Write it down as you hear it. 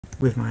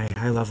with my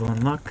high level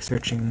in luck,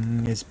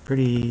 searching is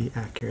pretty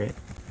accurate,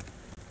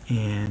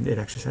 and it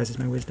exercises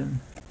my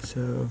wisdom,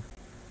 so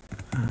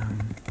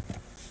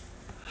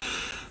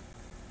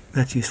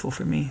that's useful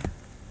for me.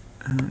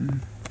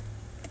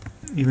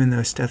 Even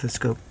though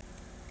stethoscope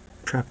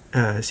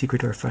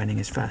secret door finding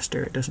is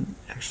faster, it doesn't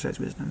exercise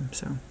wisdom,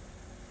 so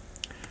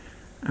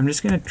I'm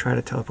just going to try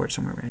to teleport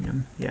somewhere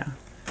random. Yeah.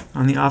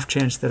 On the off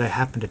chance that I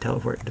happen to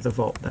teleport to the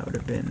vault, that would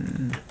have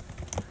been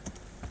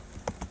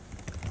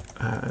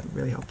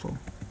really helpful.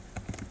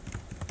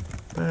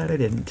 But I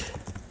didn't.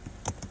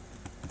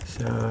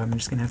 So I'm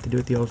just going to have to do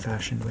it the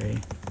old-fashioned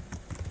way.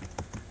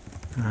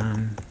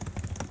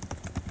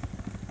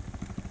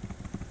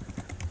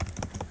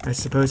 I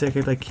suppose I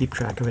could like keep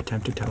track of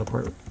attempted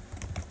teleport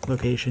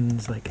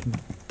locations, like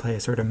play a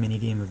sort of mini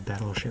game of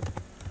Battleship.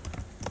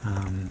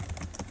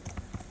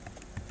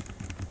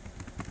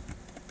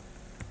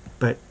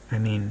 But I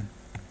mean,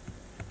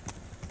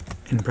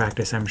 in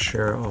practice, I'm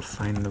sure I'll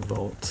find the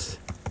vaults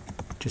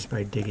just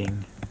by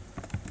digging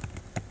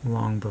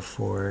long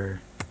before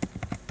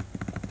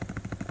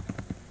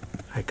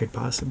I could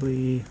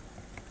possibly.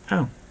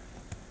 Oh,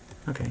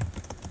 okay.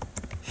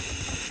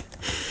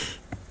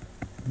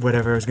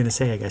 Whatever I was going to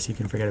say, I guess you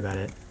can forget about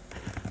it.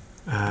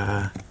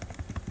 Huh.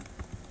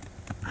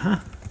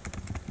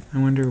 I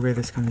wonder where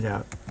this comes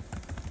out.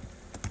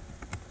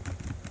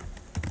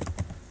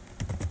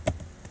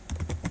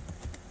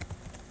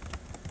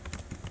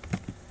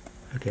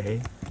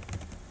 Okay.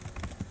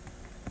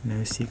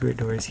 No secret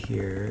doors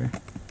here.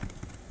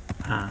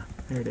 Ah,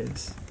 there it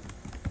is.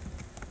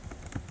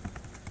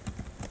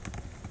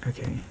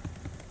 Okay.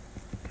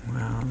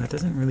 Well, that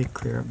doesn't really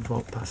clear up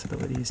vault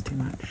possibilities too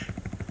much.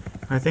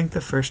 I think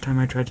the first time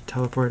I tried to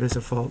teleport as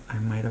a vault, I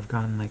might have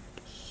gone like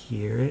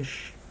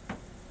here-ish.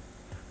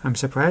 I'm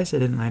surprised I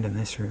didn't land in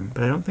this room,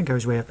 but I don't think I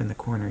was way up in the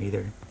corner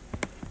either.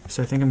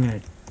 So I think I'm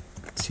gonna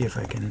see if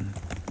I can.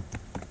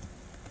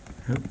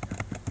 Oh.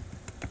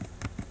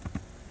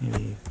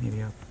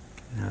 Maybe I'll.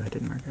 No, that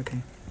didn't work.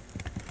 Okay.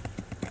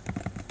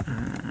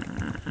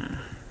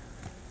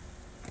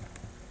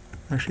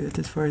 Actually, that's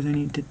as far as I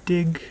need to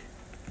dig,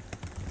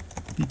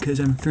 because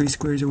I'm 3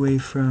 squares away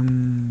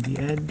from the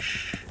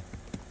edge.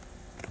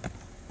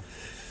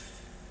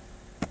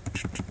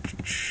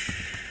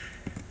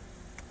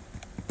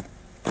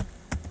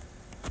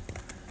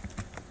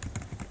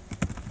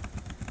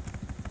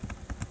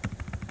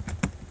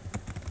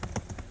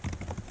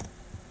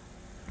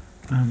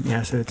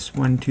 Yeah, so it's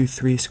 1, 2,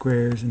 3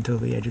 squares until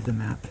the edge of the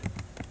map.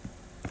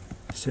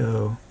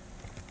 So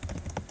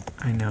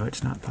I know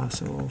it's not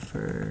possible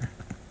for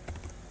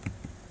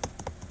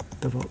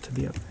the vault to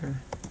be up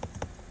there.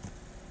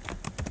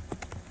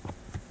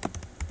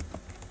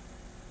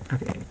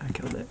 Okay, I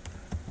killed it.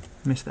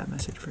 Missed that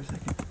message for a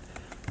second.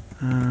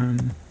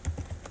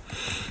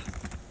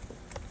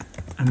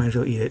 I might as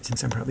well eat it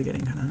since I'm probably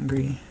getting kind of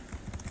hungry.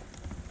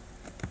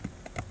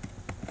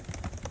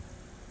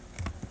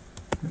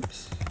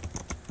 Oops.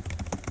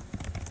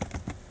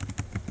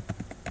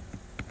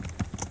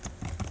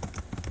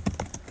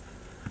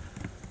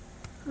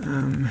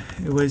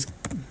 It was,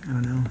 I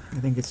don't know, I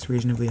think it's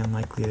reasonably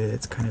unlikely that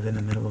it's kind of in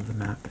the middle of the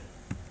map.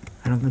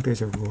 I don't think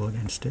there's a rule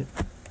against it.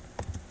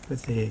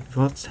 But the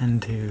vaults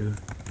tend to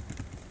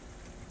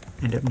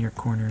end up near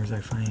corners, I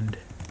find.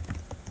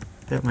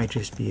 That might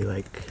just be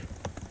like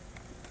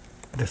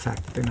the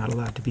fact that they're not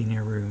allowed to be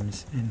near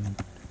rooms, and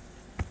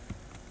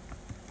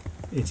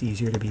it's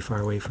easier to be far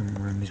away from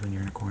rooms when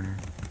you're in a corner.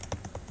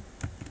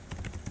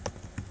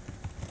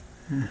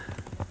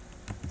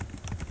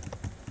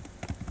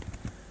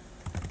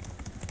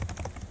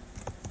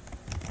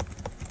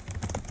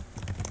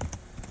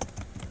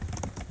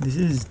 This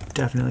is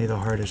definitely the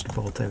hardest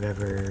vault I've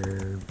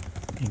ever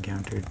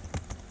encountered.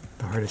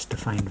 The hardest to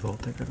find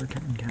vault I've ever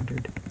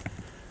encountered.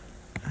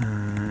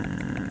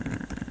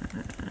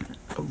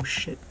 Oh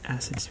shit,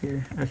 acid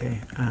sphere. Okay,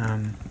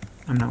 I'm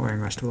not wearing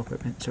rustable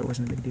equipment, so it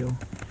wasn't a big deal.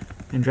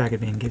 And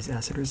Dragonbane gives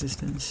acid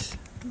resistance.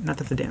 Not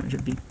that the damage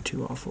would be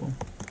too awful.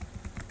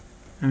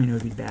 I mean, it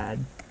would be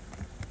bad.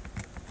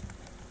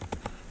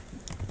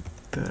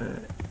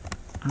 But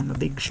I'm a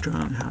big,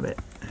 strong hobbit.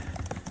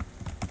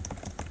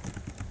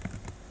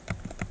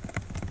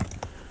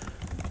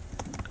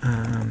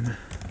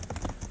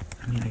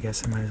 I mean, I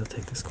guess I might as well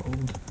take this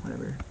gold.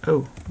 Whatever.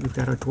 Oh, we've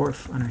got a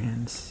dwarf on our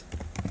hands.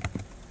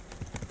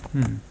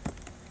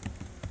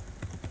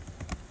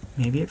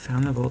 Maybe it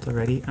found the vault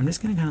already. I'm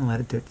just gonna kind of let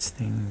it do its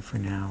thing for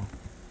now.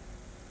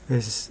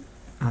 Because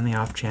on the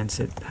off chance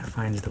it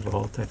finds the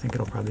vault, I think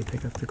it'll probably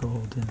pick up the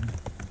gold, and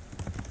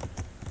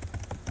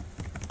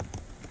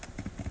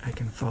I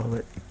can follow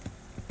it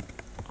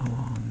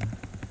along.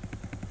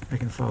 I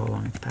can follow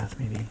along its path,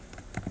 maybe.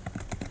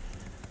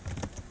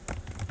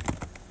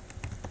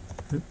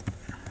 Oop.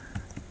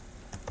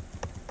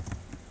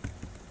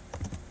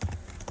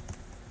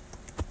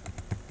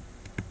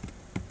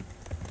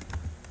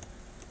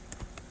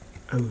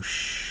 Oh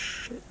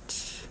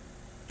shit.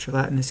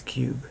 Gelatinous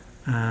cube.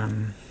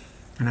 And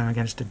I'm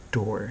against a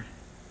door.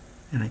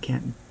 And I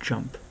can't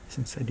jump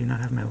since I do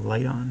not have my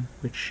light on,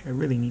 which I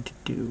really need to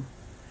do.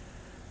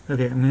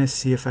 Okay, I'm gonna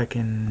see if I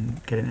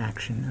can get an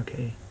action.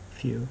 Okay,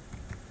 phew.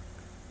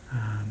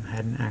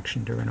 Had an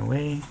action to run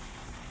away.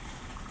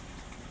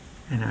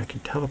 And now I can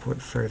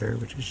teleport further,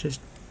 which is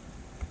just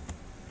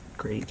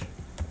great.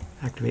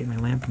 Activate my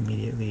lamp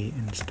immediately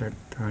and start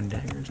throwing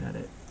daggers at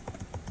it.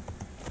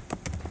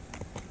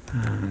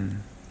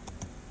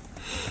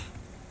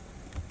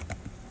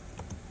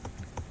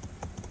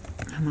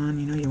 Come on,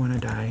 you know you want to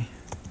die.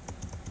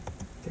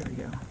 There we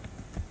go.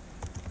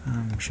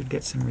 Should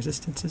get some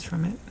resistances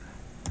from it.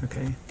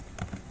 Okay.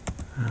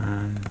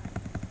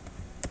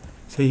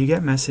 So you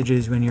get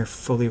messages when you're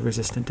fully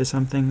resistant to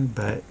something,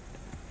 but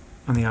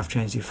on the off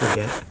chance you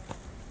forget,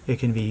 it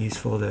can be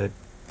useful to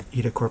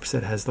eat a corpse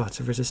that has lots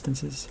of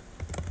resistances.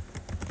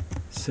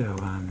 So,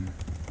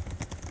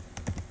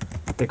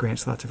 that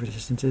grants lots of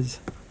resistances.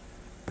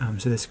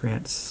 So this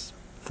grants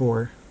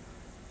 4,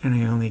 and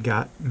I only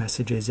got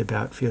messages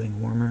about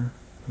feeling warmer,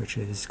 which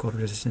is cold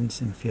resistance,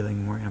 and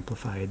feeling more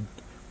amplified,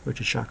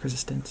 which is shock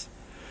resistance.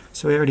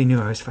 So I already knew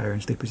I was fire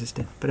and sleep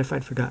resistant, but if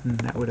I'd forgotten,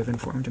 that would have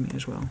informed me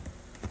as well.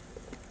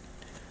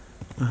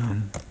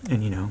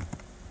 And you know,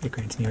 it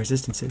grants me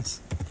resistances.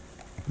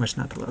 Much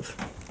not to love.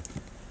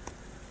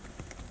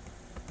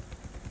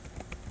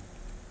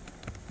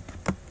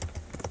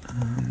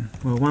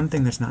 Well, one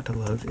thing that's not to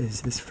love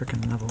is this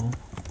frickin' level.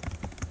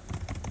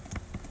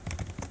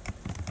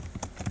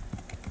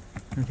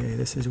 Okay,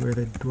 this is where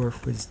the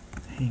dwarf was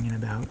hanging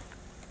about.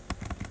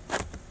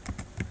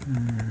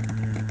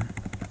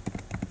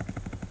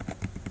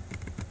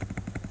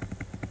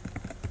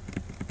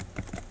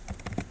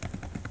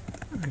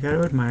 I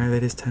gotta admire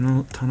that his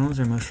tunnels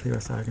are mostly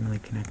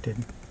orthogonally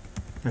connected.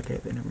 Okay,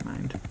 then never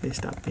mind. They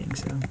stopped being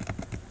so.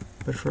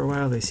 But for a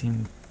while they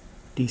seemed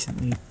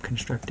decently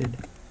constructed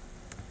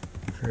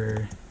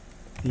for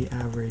the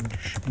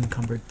average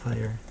encumbered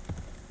player,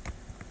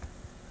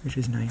 which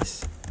is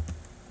nice.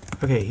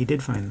 Okay, he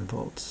did find the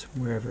vaults,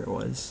 wherever it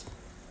was.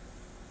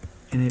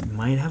 And it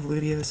might have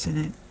Ludios in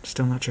it.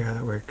 Still not sure how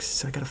that works,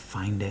 so I gotta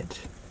find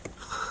it.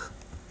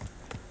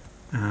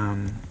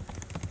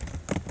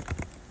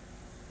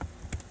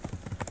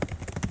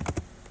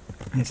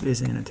 It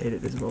is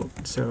annotated as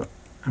vault, so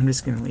I'm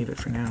just gonna leave it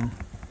for now.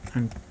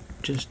 I'm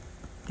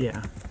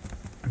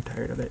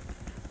tired of it.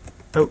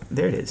 Oh,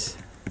 there it is.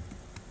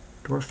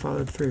 Dwarf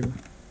followed through,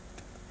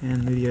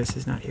 and Ludios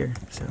is not here,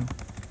 so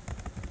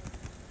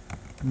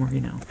the more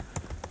you know.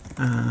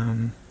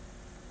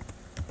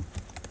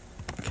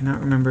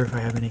 Cannot remember if I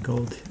have any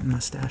gold in my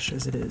stash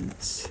as it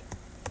is.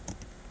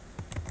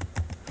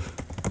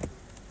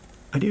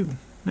 I do.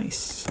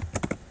 Nice.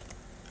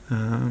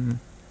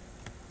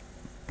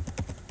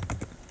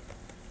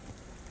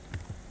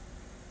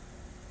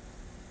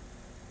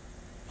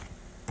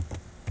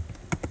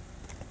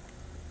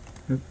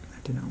 Oop,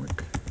 that did not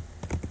work.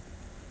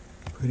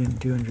 Put in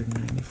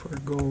 294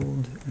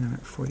 gold, and I'm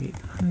at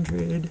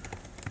 4,800.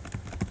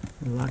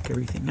 Lock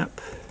everything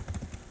up.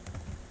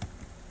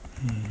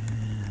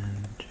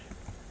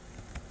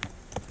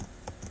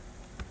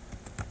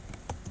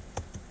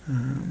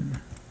 And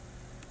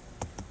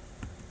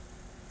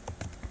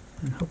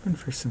I'm hoping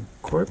for some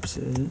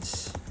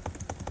corpses,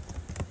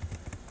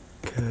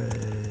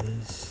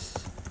 because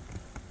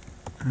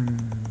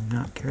I'm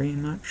not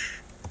carrying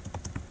much,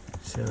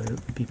 so it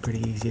would be pretty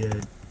easy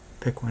to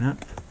pick one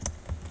up.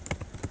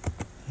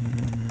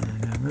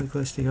 And I'm really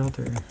close to the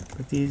altar,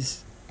 but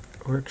these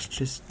orcs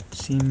just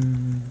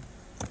seem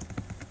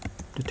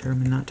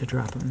determined not to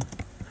drop them.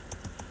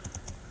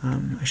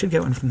 I should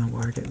get one from the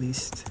warg at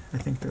least. I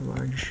think they're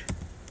large.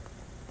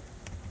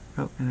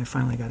 Oh, and I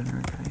finally got an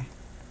Urukai.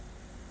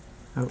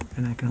 Oh,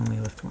 and I can only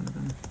lift one of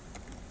them.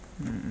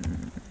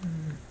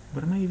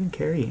 What am I even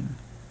carrying?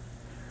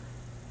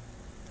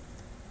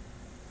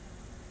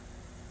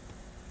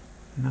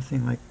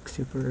 Nothing like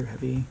super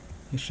heavy.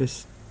 It's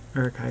just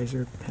Urukais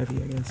are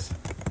heavy, I guess.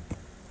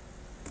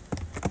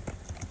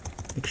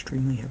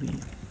 Extremely heavy.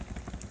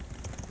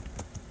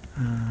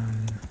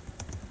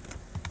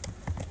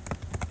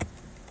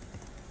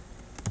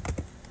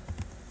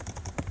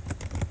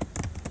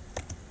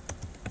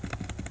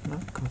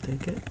 Look, I'll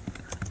take it.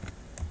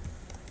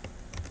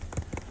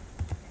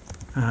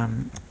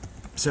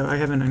 So I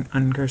have an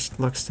uncursed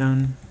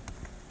luckstone.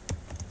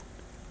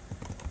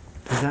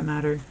 Does that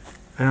matter?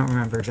 I don't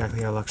remember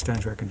exactly how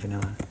luckstones work in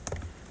vanilla.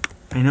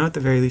 I know at the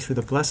very least with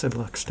a blessed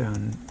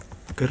luckstone,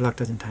 good luck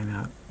doesn't time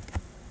out.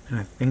 And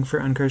I think for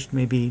uncursed,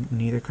 maybe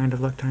neither kind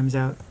of luck times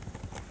out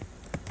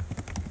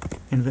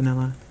in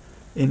vanilla.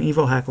 In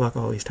Evilhack, luck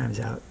always times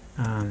out.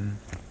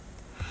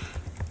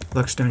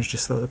 Luckstones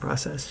just slow the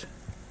process.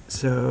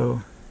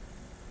 So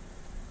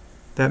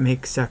that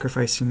makes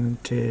sacrificing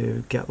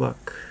to get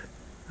luck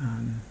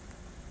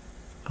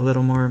a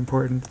little more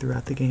important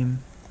throughout the game.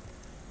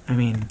 I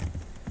mean,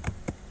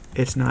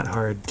 it's not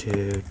hard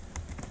to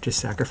just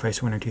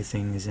sacrifice one or two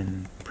things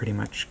and pretty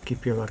much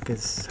keep your luck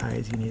as high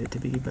as you need it to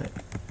be, but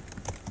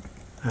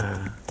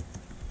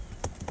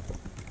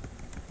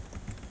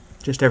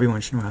just every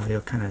once in a while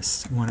you'll kind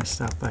of want to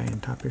stop by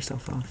and top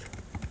yourself off.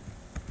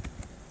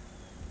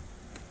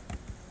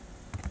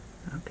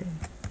 Okay,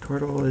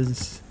 portal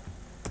is...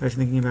 I was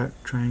thinking about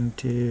trying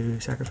to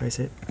sacrifice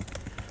it.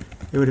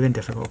 It would have been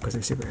difficult because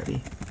they're super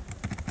heavy.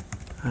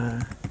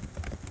 But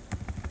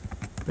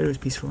it was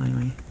peaceful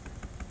anyway.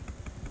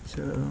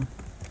 So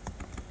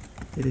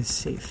it is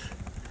safe.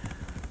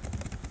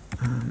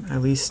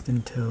 At least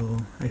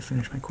until I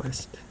finish my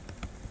quest.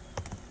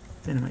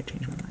 Then I might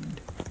change my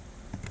mind.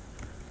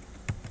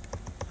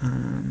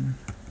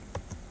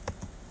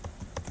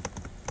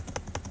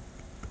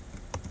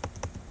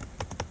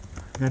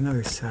 I got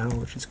another saddle,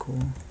 which is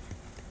cool.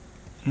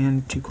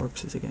 And 2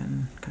 corpses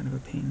again, kind of a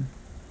pain.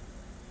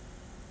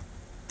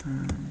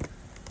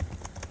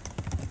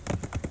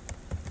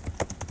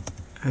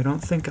 I don't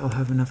think I'll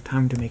have enough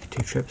time to make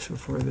 2 trips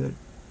before the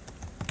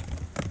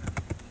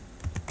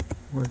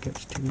war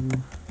gets too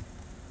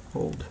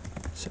old.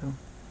 So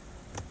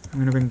I'm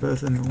going to bring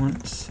both of them at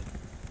once,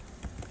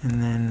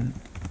 and then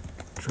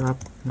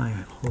drop my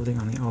holding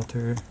on the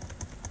altar,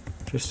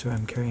 just so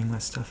I'm carrying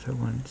less stuff at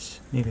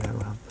once. Maybe that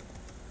will help.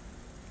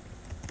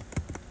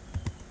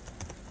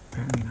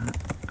 Apparently not.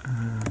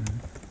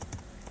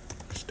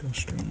 Still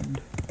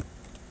strained.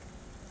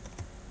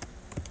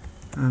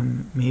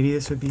 Maybe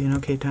this would be an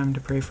okay time to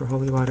pray for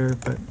holy water,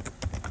 but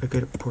a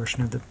good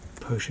portion of the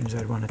potions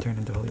I'd want to turn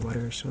into holy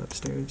water are still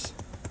upstairs.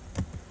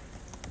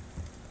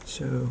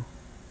 So,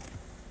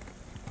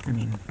 I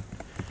mean,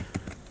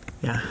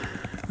 yeah,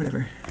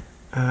 whatever.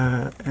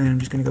 And I'm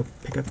just gonna go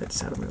pick up that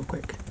saddle real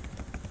quick.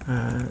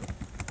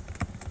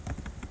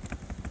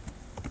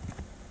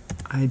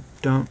 I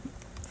don't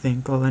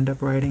think I'll end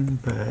up riding,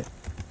 but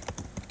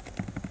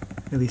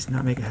at least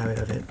not make a habit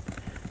of it.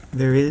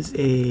 There is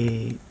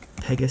a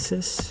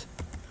Pegasus,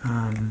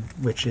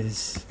 which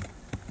is,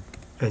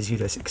 as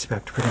you'd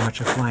expect, pretty much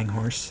a flying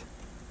horse,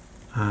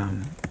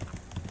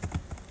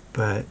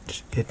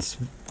 but it's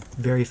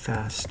very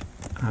fast.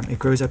 It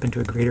grows up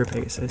into a greater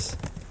Pegasus,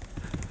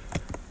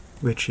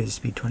 which is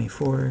speed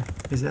 24.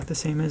 Is that the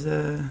same as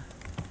a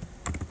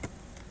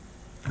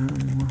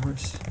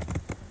warhorse?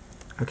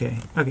 Okay,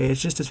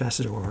 it's just as fast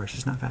as a warhorse,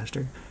 it's not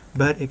faster,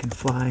 but it can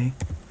fly.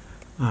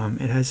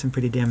 It has some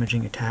pretty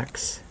damaging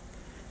attacks,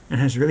 and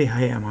has really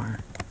high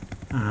MR.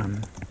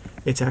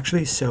 It's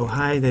actually so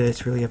high that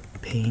it's really a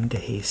pain to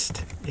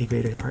haste a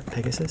greater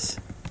Pegasus.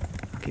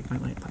 I'll keep my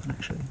light on,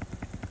 actually.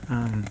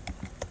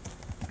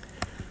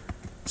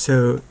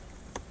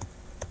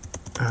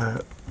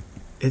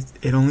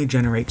 It only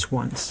generates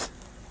once,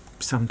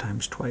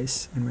 sometimes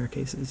twice in rare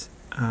cases,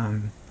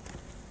 in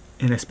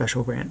a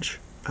special branch.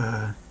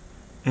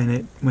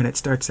 And when it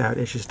starts out,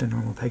 it's just a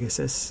normal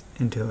Pegasus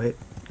until it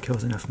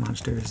kills enough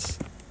monsters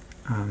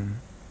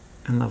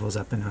and levels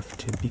up enough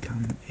to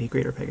become a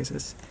greater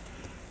Pegasus.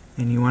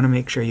 And you want to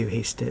make sure you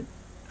haste it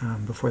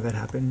before that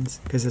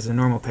happens, because as a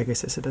normal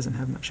Pegasus, it doesn't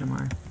have much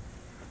MR.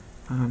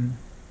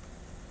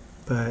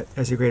 But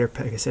as a greater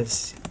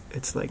Pegasus,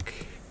 it's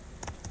like...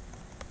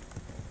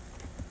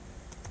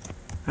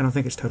 I don't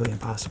think it's totally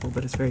impossible,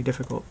 but it's very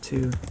difficult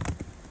to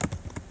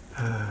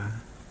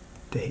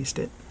haste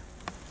it.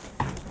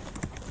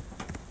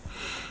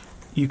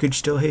 You could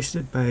still haste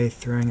it by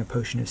throwing a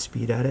potion of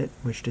speed at it,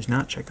 which does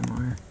not check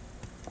MR,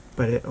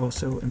 but it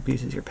also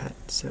abuses your pet,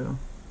 so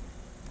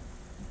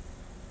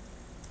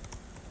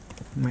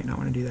you might not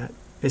want to do that,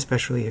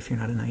 especially if you're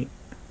not a knight.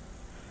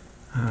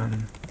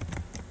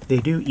 They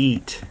do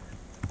eat.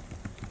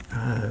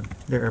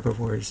 They're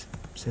herbivores,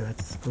 so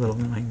that's a little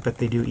annoying, but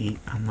they do eat,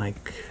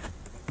 unlike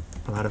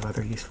a lot of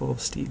other useful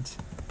steeds.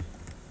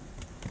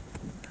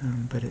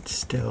 But it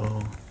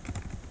still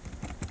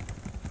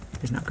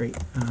is not great,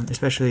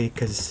 especially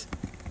because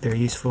they're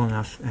useful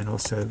enough and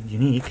also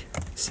unique,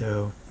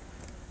 so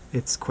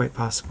it's quite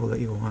possible that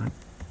you'll want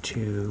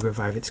to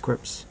revive its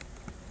corpse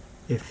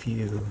if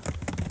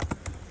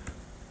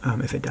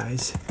it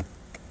dies.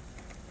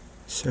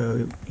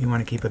 So you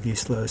want to keep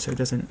abuse low so it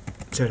has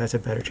a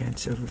better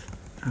chance of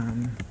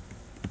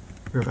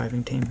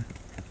reviving tame.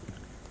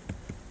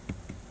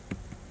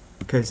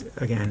 Because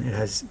again, it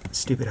has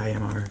stupid high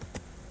MR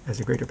as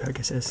a greater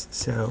Pegasus,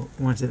 so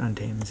once it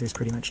untames, there's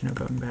pretty much no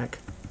going back.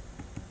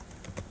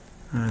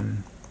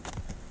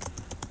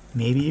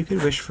 Maybe you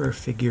could wish for a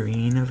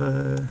figurine of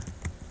a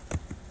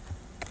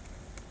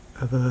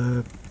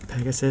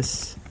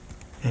Pegasus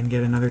and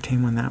get another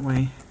tame one that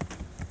way.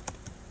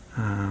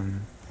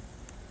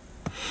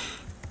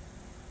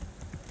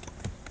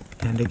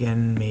 And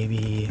again,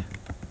 maybe...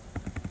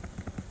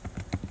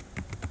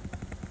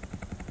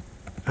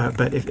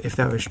 but if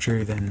that was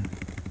true, then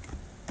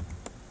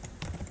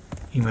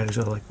you might as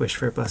well wish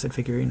for a blessed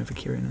figurine of a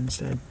Kirin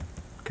instead,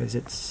 because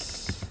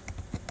it's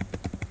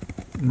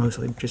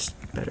mostly just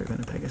better than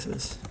a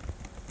Pegasus,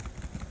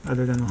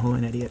 other than the whole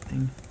an idiot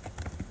thing,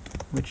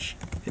 which,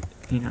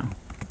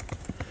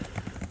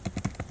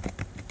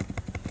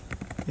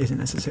 isn't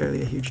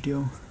necessarily a huge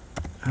deal.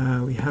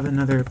 We have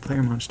another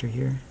player monster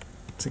here.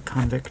 It's a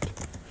convict.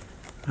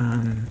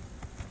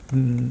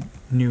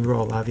 New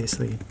role,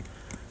 obviously.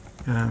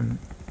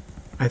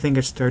 I think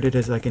it started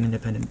as an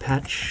independent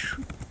patch,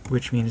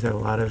 which means that a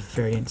lot of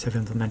variants have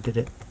implemented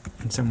it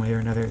in some way or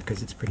another,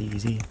 because it's pretty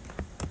easy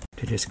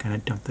to just kind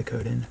of dump the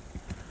code in.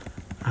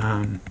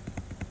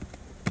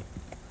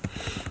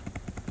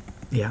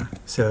 Yeah,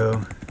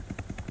 so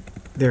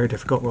they're a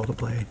difficult role to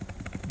play.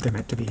 They're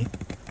meant to be.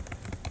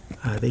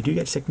 They do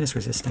get sickness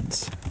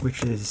resistance,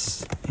 which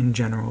is, in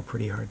general,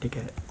 pretty hard to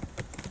get.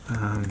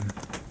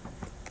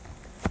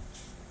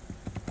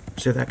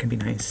 So that can be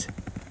nice.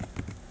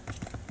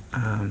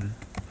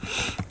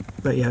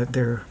 But yeah,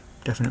 they're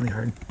definitely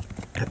hard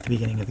at the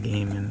beginning of the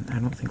game, and I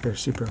don't think they're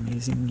super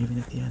amazing even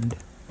at the end.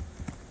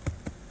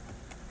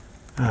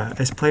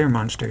 As player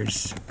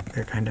monsters,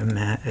 they're kind of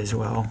meh as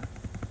well.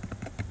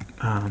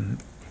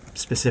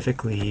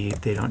 Specifically,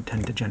 they don't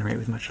tend to generate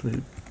with much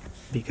loot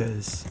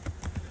because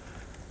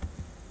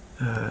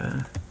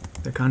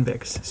they're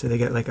convicts, so they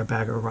get like a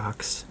bag of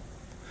rocks,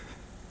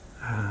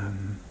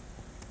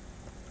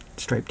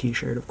 striped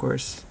t-shirt, of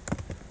course.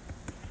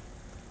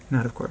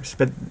 Not of course,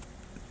 but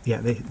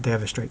yeah, they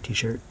have a striped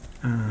t-shirt.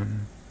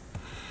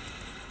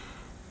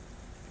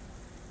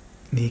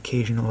 The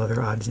occasional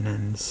other odds and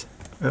ends.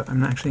 Oh,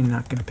 I'm actually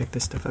not going to pick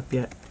this stuff up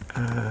yet.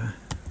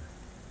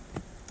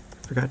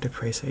 Forgot to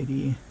price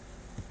ID.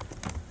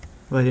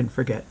 Well, I didn't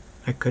forget.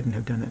 I couldn't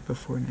have done it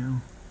before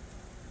now.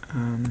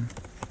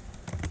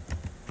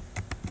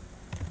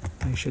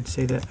 I should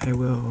say that I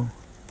will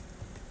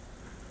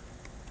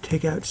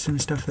take out some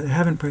stuff that I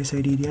haven't price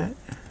ID'd yet,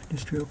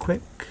 just real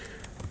quick.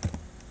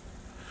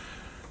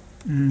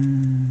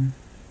 And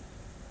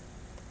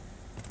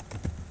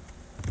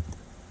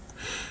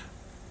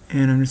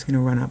I'm just going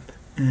to run up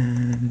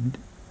and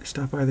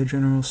stop by the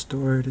general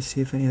store to see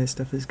if any of this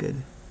stuff is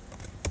good.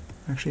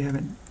 Actually, I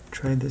haven't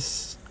tried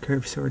this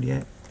curved sword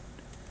yet.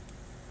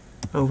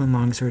 Elven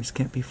longswords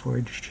can't be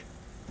forged.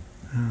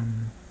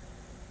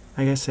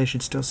 I guess I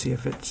should still see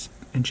if it's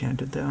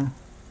enchanted though,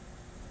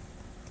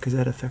 because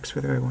that affects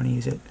whether I want to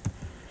use it.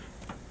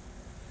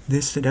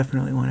 This I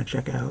definitely want to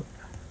check out.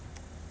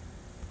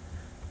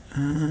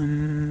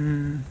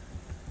 I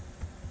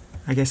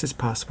guess it's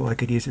possible I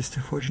could use this to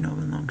forge an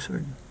elven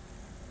longsword.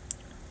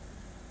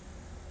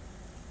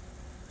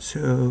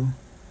 So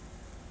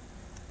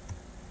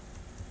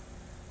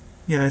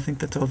yeah, I think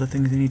that's all the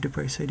things I need to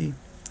price ID.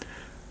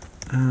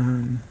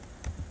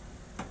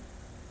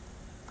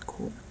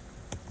 Cool.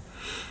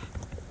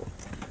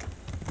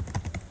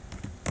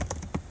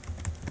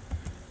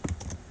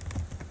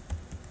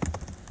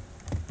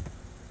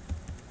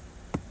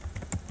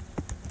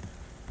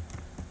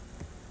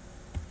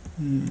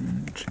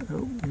 And,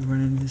 oh, we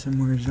run into some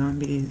more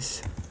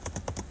zombies.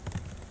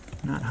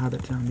 Not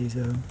hobbit zombies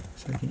though,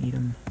 so I can eat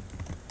them.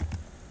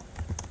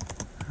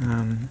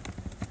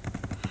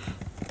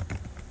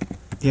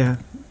 Yeah,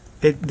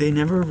 they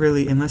never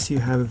really, unless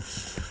you're an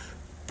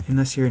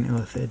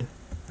illithid,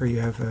 or you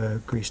have a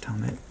greased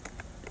helmet,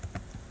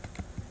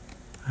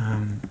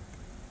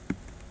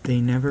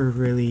 they never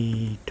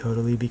really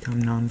totally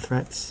become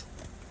non-threats,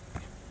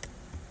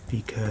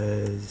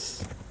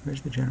 because,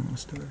 where's the general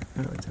store?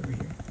 Oh, it's over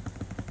here.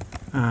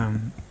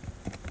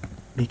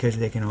 Because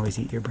they can always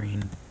eat your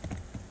brain,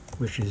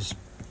 which is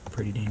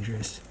pretty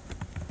dangerous.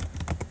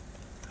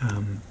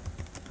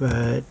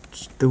 But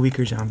the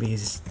weaker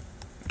zombies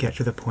get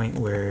to the point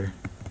where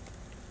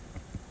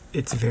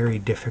it's very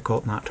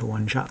difficult not to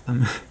one-shot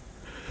them.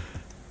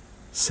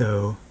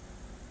 So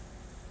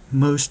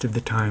most of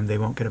the time they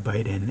won't get a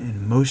bite in,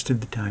 and most of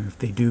the time if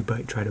they do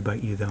try to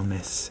bite you, they'll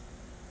miss.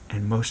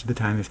 And most of the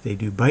time if they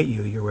do bite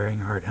you, you're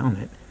wearing a hard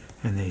helmet,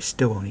 and they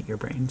still won't eat your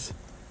brains.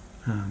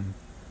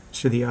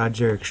 So the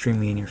odds are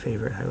extremely in your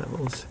favor at high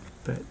levels,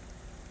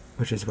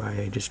 which is why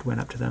I just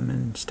went up to them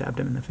and stabbed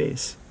them in the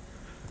face.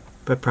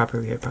 But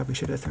properly, I probably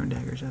should have thrown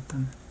daggers at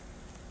them.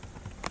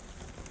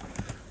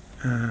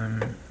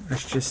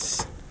 Let's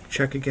just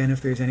check again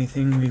if there's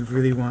anything we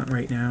really want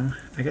right now.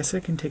 I guess I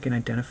can take an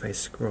identify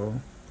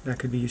scroll. That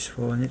could be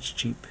useful, and it's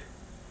cheap.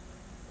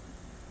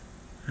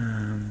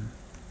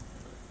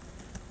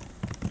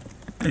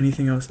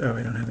 Anything else? Oh,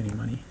 I don't have any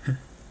money.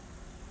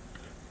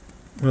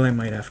 Well, I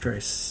might after I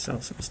sell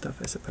some stuff,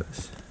 I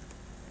suppose.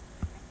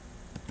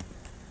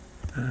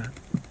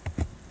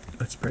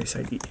 Let's price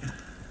ID.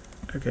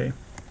 Okay.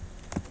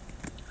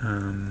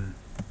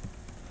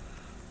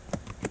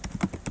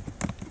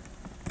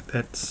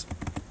 That's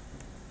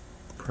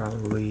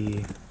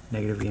probably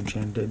negatively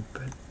enchanted,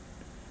 but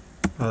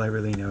all I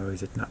really know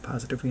is it's not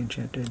positively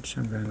enchanted,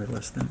 so I'm going with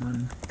less than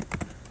 1.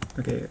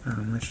 Okay,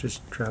 let's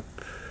just drop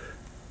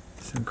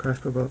some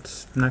crossbow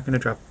bolts. I'm not going to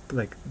drop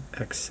like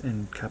X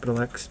and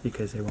capital X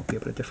because I won't be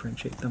able to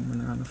differentiate them when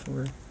they're on the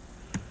floor.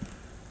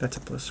 That's a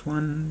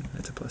 +1,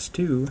 that's a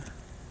 +2,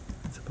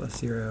 that's a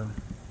 +0.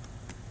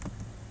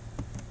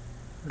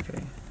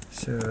 Okay,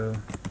 so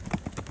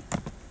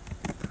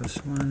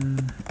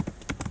 +1,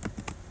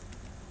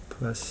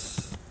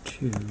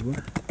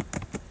 +2,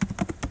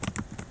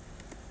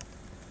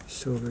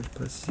 silver's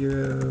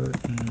 +0,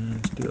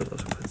 and steel is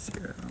also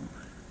 +0.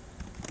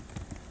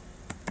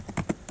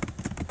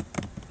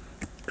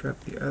 Drop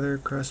the other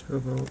crossbow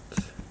bolt,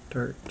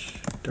 dart,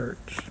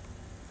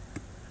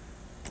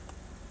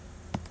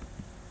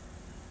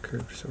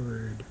 curved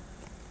sword,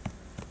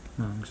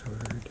 long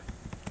sword,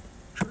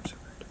 short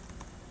sword.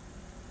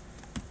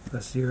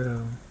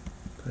 +0,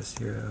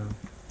 +0,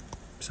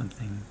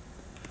 something.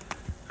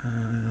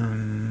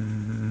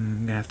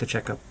 I'm gonna have to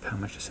check up how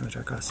much the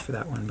scimitar costs for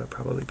that one, but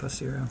probably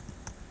 +0.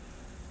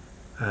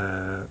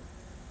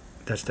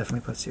 That's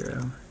definitely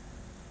 +0.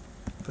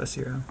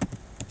 +0.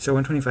 So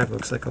 125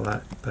 looks like a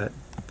lot, but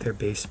their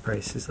base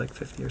price is like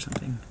 50 or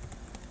something,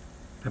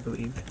 I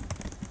believe.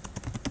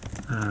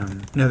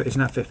 No, it's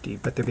not 50,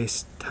 but their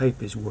base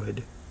type is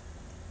wood,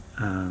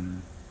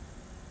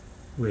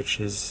 which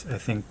is, I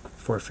think,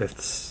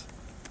 4/5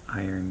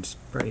 iron's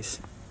price.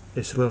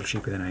 It's a little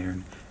cheaper than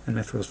iron, and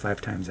mithril is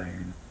 5 times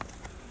iron.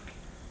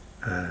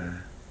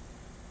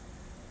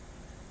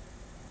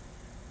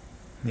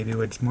 Maybe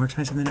wood's more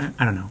expensive than iron?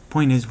 I don't know.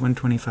 Point is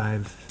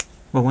 125,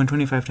 well,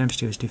 125 times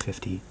 2 is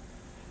 250.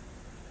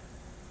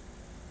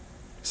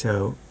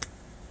 So,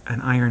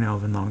 an iron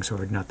elven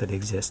longsword, not that it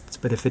exists,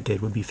 but if it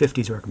did, would be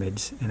 50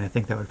 Zorkmids, and I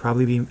think that would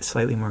probably be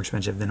slightly more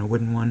expensive than a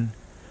wooden one.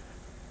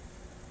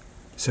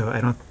 So I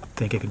don't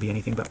think it could be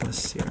anything but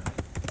 +0.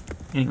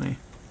 Anyway,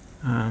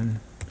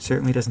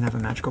 certainly doesn't have a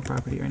magical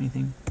property or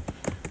anything,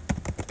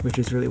 which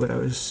is really what I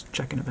was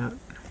checking about.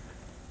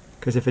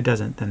 Because if it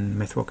doesn't, then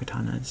Mithril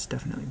Katana is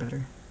definitely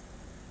better.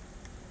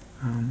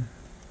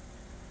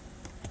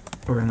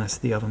 Or unless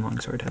the Elven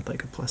Longsword had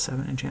like a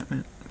 +7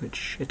 enchantment,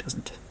 which it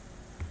doesn't.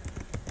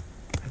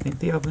 I think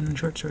the Elven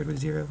Short Sword was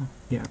 0.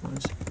 Yeah, it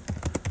was.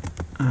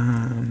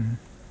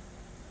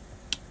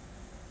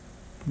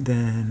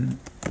 Then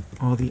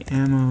all the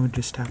ammo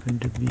just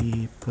happened to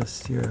be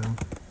 +0.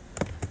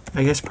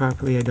 I guess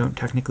properly I don't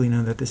technically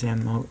know that this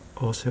ammo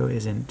also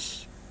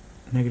isn't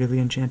negatively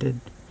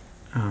enchanted,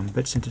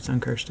 but since it's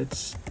uncursed,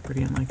 it's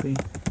pretty unlikely.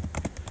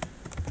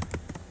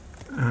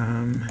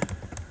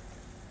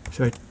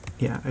 So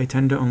I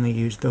tend to only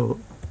use the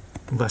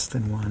less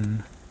than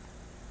 1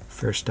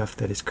 for stuff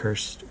that is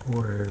cursed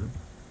or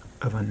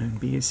of unknown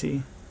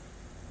BUC.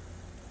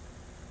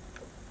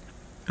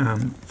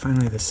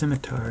 Finally, the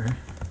scimitar.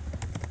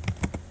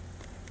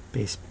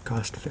 Base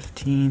cost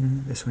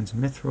 15. This one's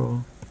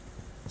mithril,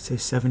 so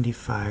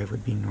 75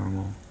 would be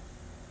normal.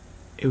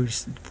 It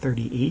was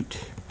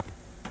 38.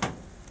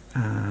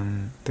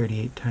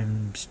 38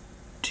 times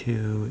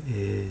 2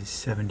 is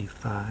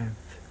 75,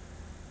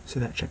 so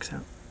that checks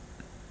out.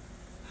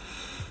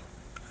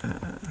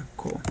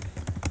 Cool.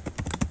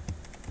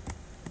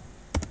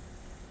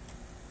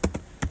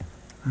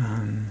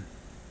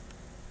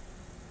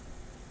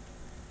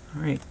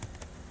 Alright.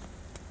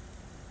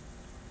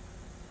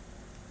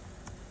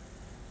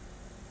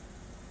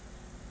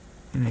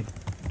 And I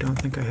don't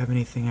think I have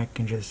anything I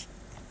can just...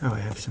 Oh, I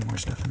have some more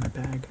stuff in my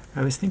bag.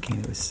 I was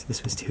thinking this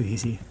was too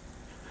easy.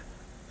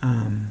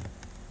 I'm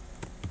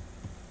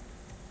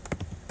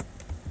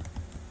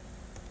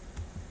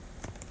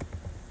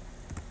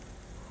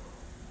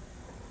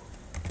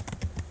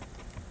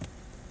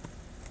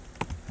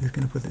just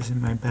going to put this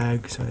in my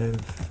bag so I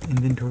have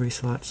inventory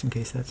slots in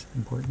case that's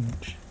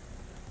important.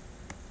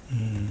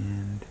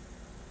 And...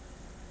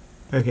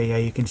 okay, yeah,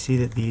 you can see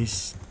that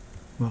these...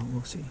 well,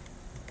 we'll see.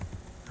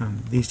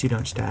 These two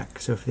don't stack,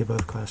 so if they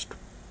both cost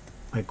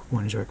like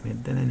 1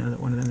 Zorkmid, then I know that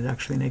one of them is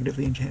actually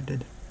negatively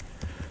enchanted.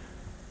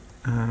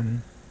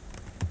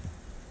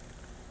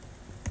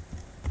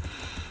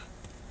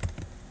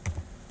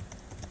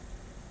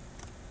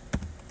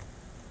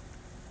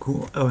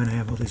 Cool. Oh, and I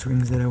have all these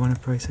rings that I want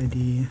to price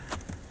ID.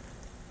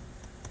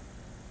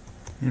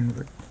 And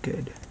we're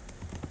good.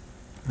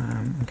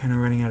 I'm kind of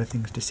running out of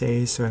things to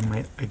say, so I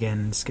might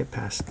again skip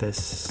past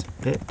this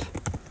bit.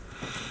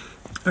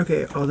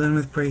 Okay, all done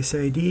with price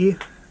ID.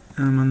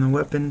 On the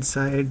weapon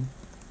side,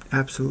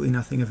 absolutely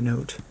nothing of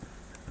note.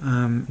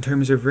 In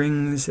terms of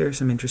rings, there are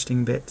some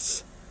interesting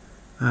bits.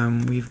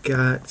 We've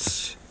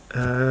got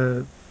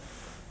an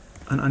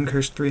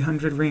uncursed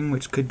 300 ring,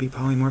 which could be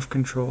polymorph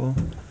control.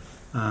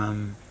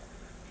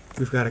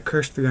 We've got a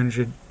cursed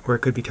 300, or it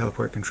could be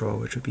teleport control,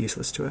 which would be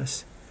useless to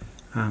us.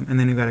 And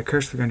then we've got a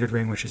cursed 300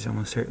 ring, which is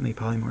almost certainly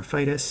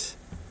polymorphitis,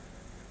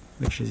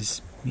 which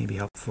is maybe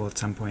helpful at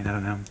some point, I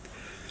don't know.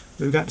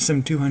 We've got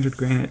some 200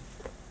 granite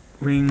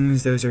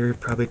rings. Those are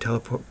probably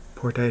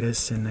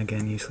teleportitis, and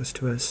again, useless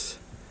to us.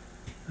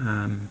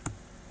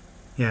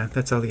 Yeah,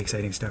 that's all the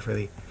exciting stuff,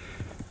 really.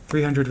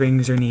 300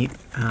 rings are neat,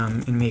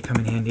 and may come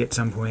in handy at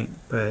some point,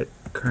 but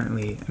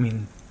currently, I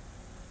mean,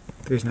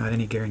 there's not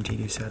any guaranteed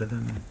use out of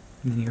them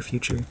in the near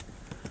future.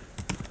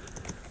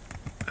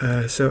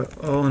 So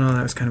all in all,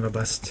 that was kind of a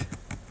bust,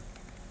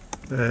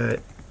 but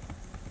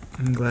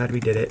I'm glad we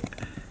did it,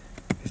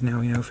 because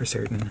now we know for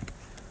certain.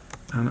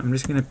 I'm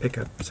just going to pick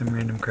up some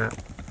random crap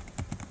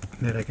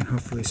that I can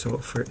hopefully sell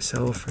for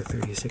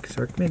 36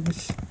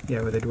 Zorkmids.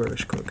 Yeah, with a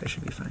Dwarvish Cloak I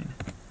should be fine.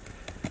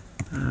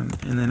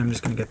 And then I'm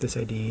just going to get this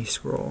ID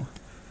scroll,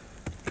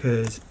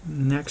 because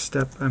next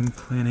up I'm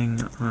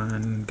planning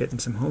on getting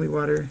some holy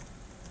water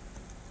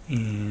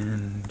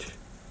and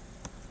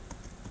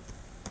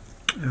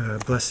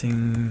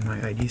blessing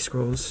my ID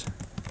scrolls,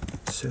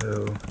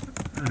 so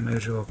I might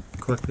as well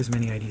collect as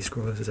many ID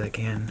scrolls as I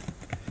can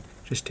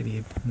just to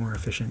be more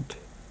efficient.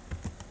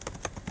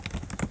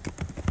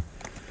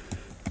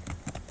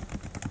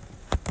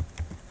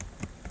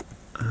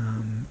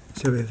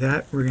 So with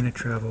that, we're going to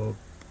travel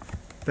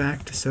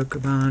back to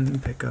Sokoban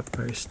and pick up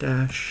our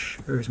stash,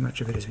 or as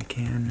much of it as we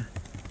can,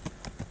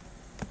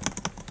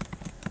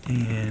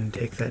 and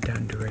take that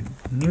down to our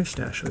new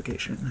stash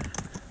location.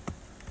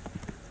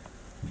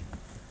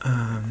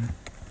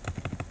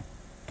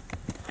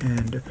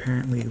 And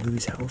apparently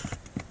lose health.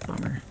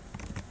 Bummer.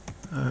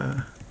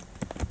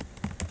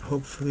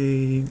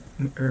 Hopefully,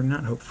 or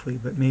not hopefully,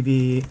 but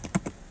maybe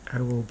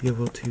I will be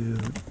able to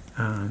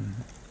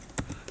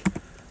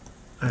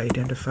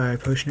identify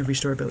Potion of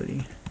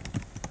Restorability.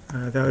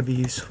 That would be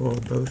useful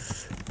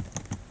both.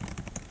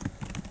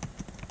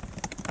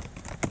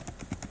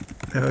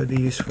 That would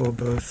be useful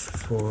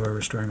both for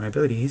restoring my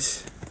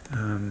abilities.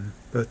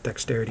 Both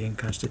Dexterity and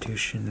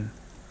Constitution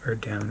are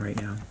down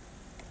right now.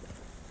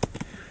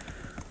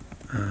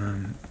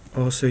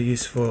 Also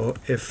useful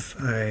if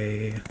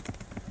I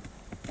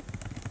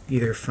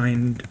either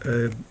find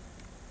a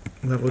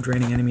level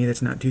draining enemy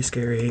that's not too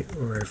scary,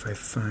 or if I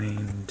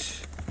find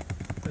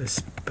a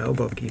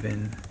spellbook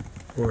even,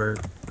 or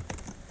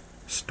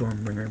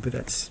Stormbringer, but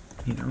that's,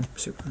 you know,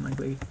 super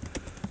unlikely.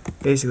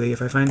 Basically,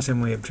 if I find some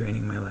way of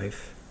draining my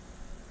life,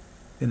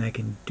 then I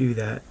can do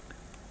that,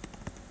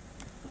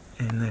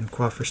 and then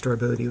quaff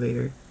restorability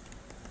later.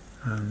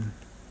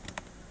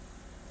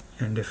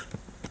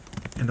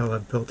 And I'll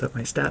have built up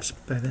my stats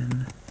by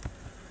then.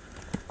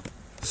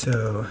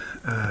 So,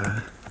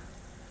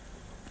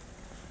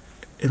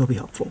 it'll be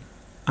helpful.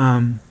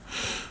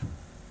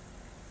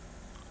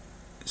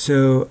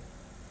 So,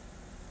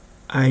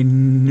 I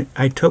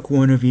took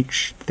one of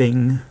each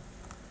thing,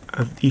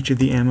 of each of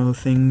the ammo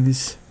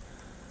things,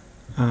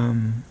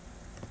 to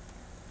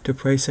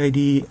price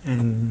ID,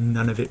 and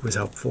none of it was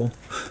helpful.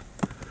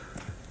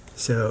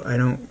 So I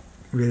don't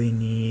really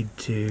need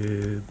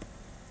to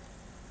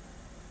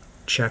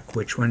check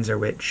which ones are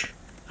which.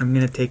 I'm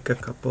going to take a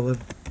couple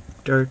of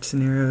darts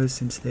and arrows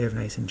since they have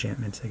nice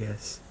enchantments, I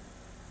guess.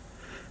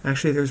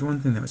 Actually, there's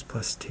one thing that was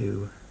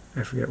 +2.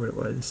 I forget what it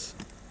was.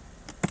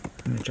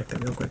 I'm going to check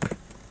that real quick.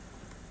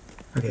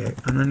 Okay,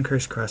 an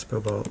uncursed crossbow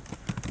bolt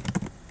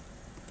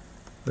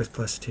was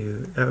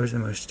 +2. That was the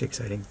most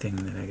exciting thing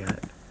that I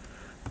got.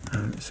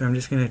 So I'm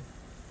just going to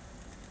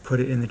put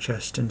it in the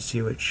chest and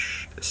see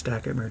which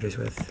stack it merges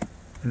with,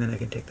 and then I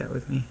can take that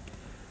with me.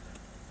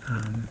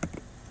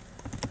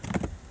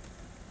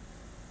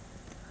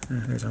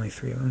 There's only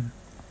 3 of them.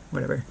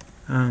 Whatever.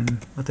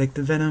 I'll take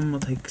the Venom, I'll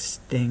take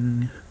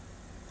Sting.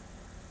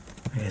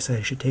 I guess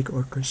I should take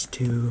Orcus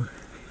too.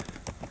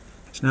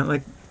 It's not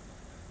like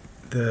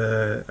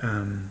the,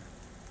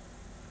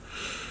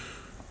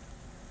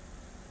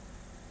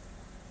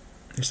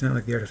 it's not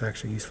like the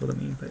artifacts are useful to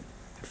me, but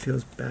it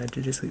feels bad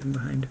to just leave them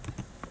behind.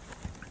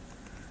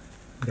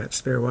 Got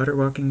spare water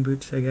walking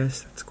boots, I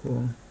guess. That's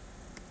cool.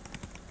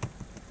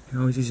 You can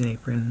always use an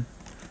apron.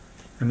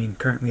 I mean,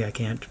 currently I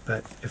can't,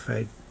 but if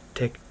I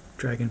take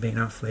Dragonbane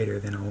off later,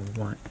 then I'll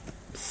want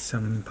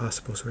some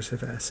possible source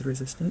of acid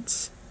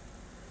resistance.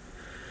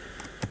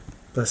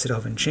 Blessed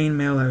Elven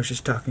Chainmail, I was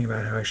just talking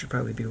about how I should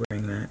probably be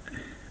wearing that.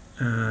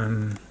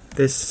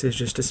 This is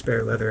just a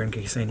spare leather in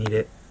case I need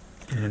it,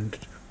 and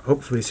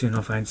hopefully soon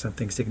I'll find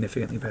something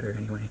significantly better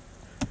anyway.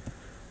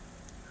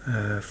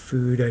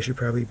 Food, I should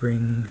probably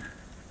bring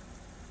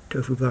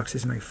tofu blocks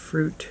as my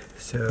fruit,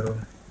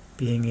 so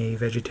being a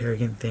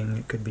vegetarian thing,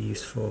 it could be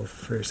useful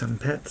for some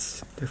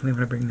pets. Definitely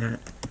want to bring that.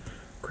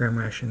 Cram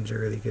rations are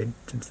really good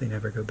since they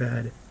never go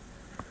bad.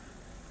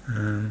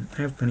 I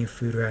have plenty of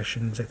food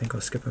rations. I think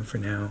I'll skip them for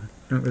now.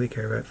 Don't really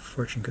care about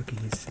fortune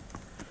cookies.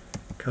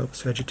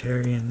 Kelp's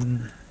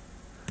vegetarian.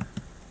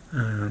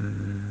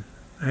 I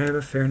have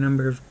a fair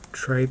number of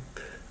tripe,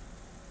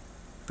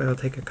 but I'll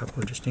take a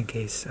couple just in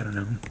case. I don't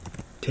know.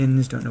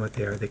 Tins, don't know what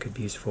they are. They could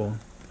be useful.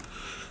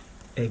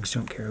 Eggs,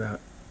 don't care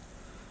about.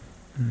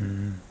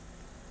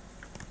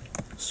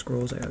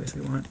 Scrolls I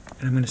obviously want.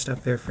 And I'm going to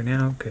stop there for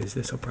now because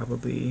this will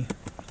probably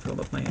fill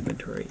up my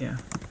inventory, yeah.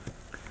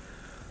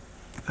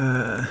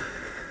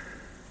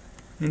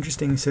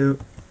 Interesting, so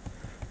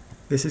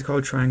this is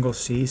called Triangle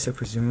C, so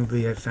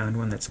presumably I've found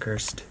one that's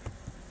cursed.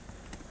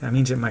 That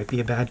means it might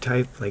be a bad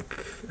type,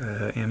 like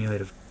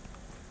Amulet of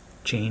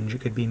Change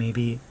it could be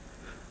maybe,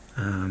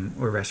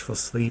 or Restful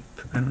Sleep.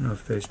 I don't know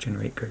if those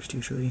generate cursed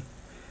usually.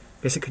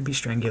 I guess it could be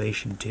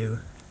Strangulation too.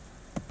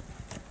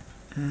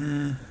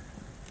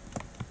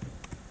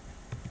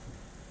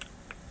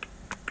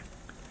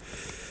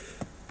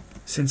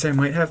 Since I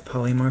might have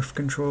polymorph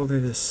control,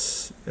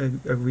 there's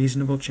a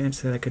reasonable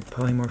chance that I could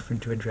polymorph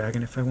into a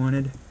dragon if I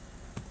wanted.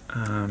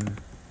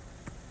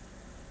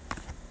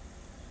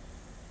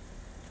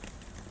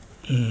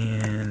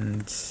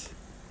 And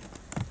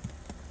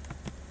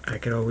I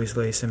could always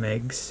lay some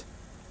eggs,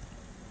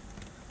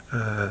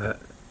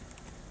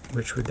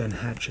 which would then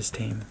hatch as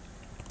tame.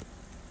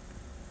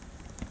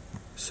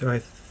 So I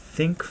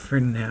think for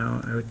now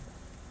I would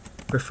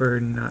prefer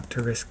not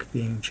to risk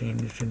being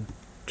changed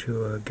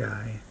into a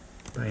guy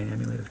by an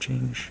Amulet of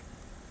Change.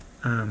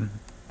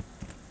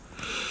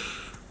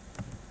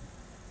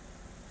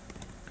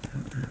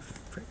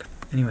 Frick.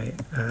 Anyway,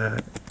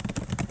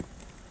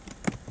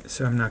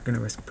 so I'm not going to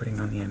risk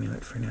putting on the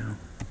amulet for now.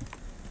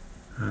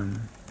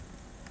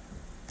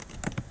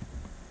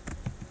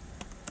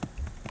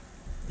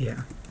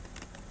 Yeah.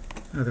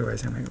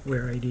 Otherwise I might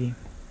wear ID.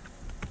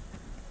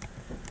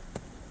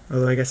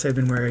 Although I guess I've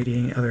been wear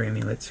IDing other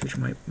amulets, which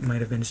might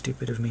have been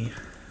stupid of me.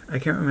 I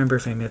can't remember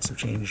if amulets have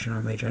changed and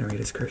normally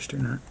generate as cursed or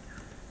not.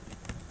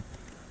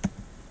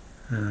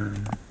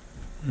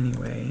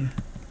 Anyway.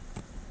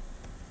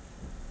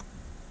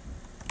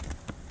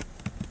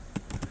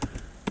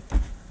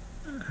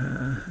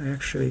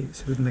 So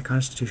with my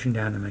constitution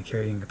down and my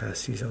carrying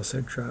capacity is also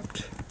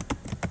dropped.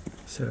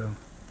 So,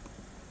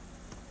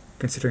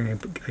 considering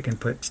I can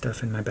put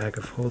stuff in my bag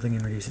of holding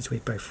and reduce its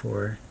weight by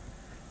 4,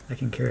 I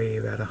can carry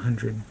about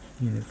 100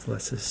 units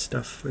less of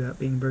stuff without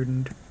being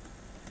burdened,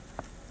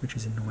 which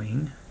is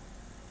annoying.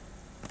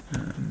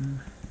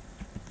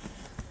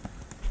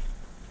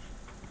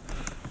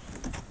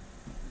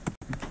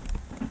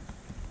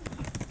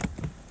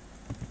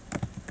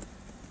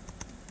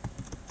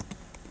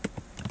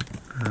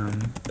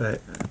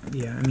 But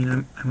yeah, I mean,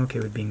 I'm okay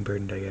with being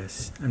burdened, I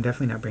guess. I'm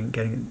definitely not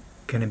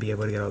gonna be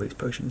able to get all these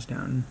potions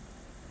down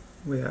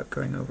without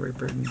going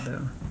overburdened,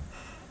 though.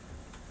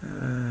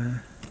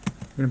 I'm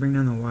gonna bring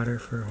down the water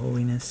for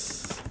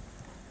holiness.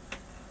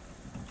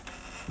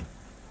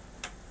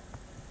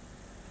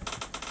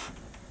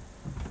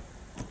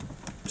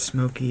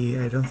 Smoky,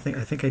 I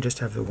think I just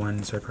have the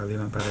one, so I probably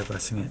won't bother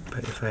blessing it, but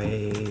if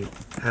I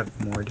have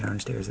more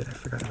downstairs that I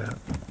forgot about,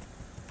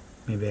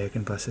 maybe I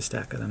can bless a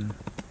stack of them.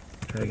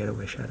 Try to get a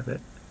wish out of it.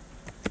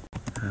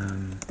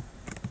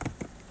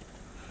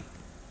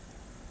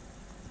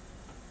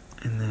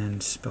 And then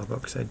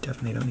spellbooks I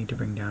definitely don't need to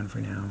bring down for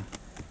now.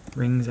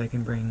 Rings I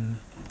can bring.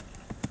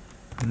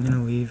 I'm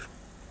gonna leave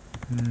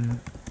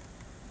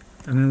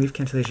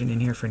cancellation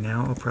in here for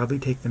now. I'll probably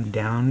take them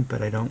down,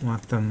 but I don't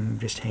want them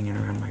just hanging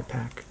around my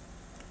pack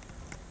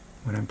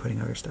when I'm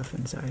putting other stuff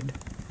inside.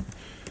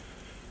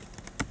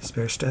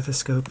 Spare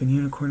stethoscope and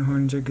unicorn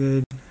horns are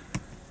good.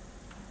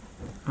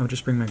 I'll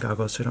just bring my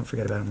goggles so I don't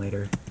forget about them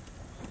later.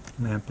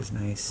 Lamp is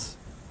nice.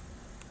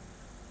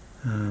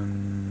 I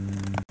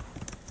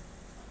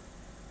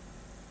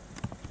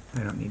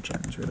don't need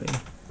gems, really.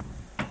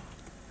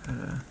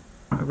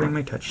 I'll bring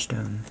my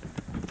touchstone.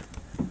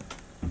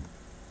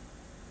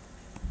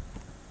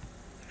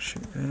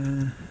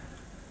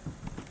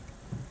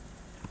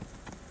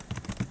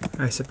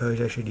 I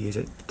suppose I should use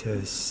it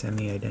to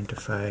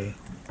semi-identify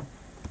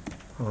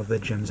all the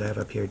gems I have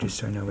up here just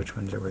so I know which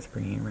ones are worth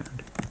bringing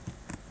around.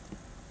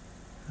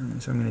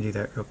 So I'm going to do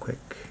that real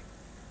quick.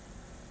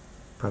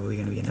 Probably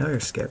going to be another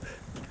skip.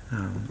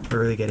 We're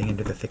really getting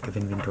into the thick of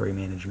inventory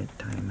management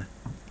time.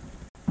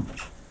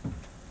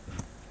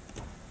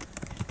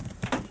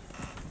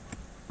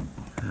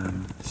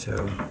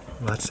 So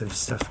lots of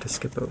stuff to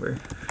skip over.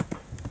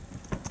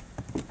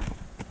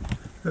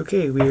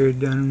 Okay, we're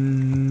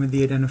done with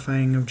the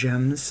identifying of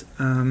gems.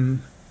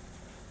 Nothing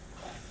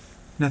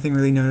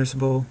really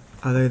noticeable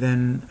other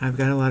than I've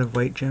got a lot of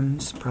white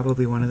gems.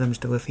 Probably one of them is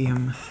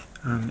dilithium.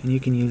 And you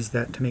can use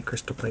that to make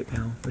crystal plate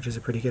mail, which is a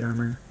pretty good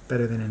armor,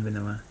 better than in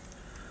vanilla.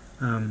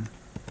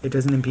 It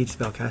doesn't impede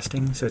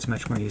spellcasting, so it's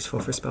much more useful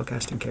for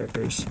spellcasting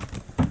characters.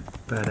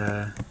 But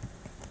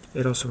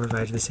it also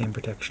provides the same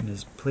protection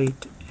as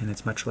plate, and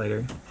it's much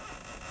lighter.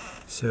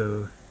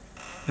 So,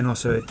 and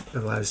also it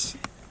allows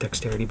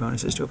dexterity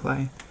bonuses to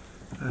apply.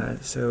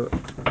 So,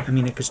 I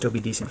mean, it could still be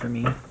decent for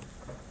me.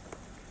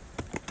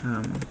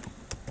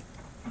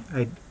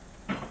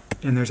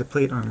 And there's a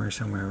plate armor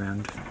somewhere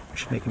around. I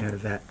should make a note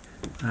of that.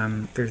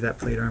 There's that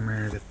plate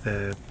armor that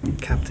the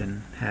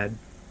captain had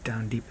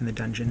down deep in the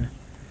dungeon.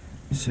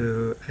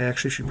 So I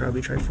actually should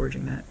probably try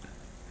forging that.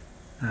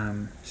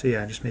 So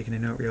yeah, just making a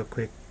note real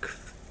quick.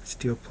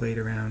 Steel plate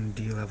around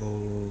D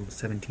level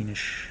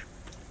 17-ish,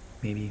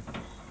 maybe.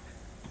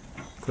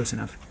 Close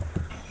enough.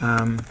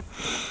 And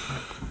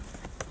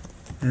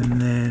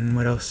then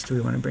what else do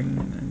we want to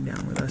bring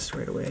down with us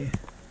right away?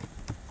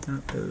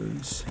 Not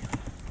those.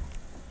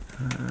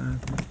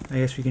 I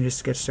guess we can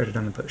just get started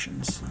on the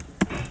potions.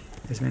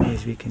 As many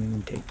as we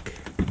can take.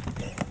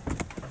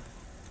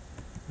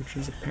 Which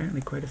is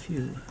apparently quite a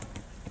few.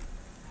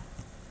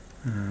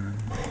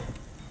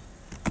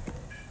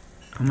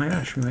 Oh my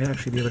gosh, we might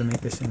actually be able to make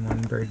this in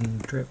one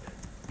burden trip.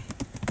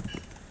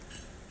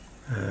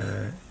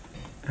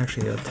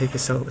 Actually, I'll take a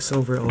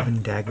silver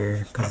elven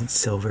dagger, because it's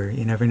silver.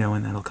 You never know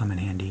when that'll come in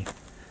handy.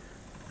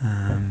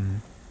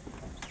 And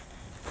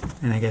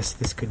I guess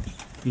this could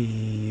be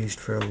used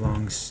for a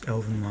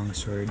elven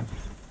longsword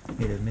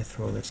made of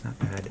mithril. That's not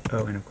bad.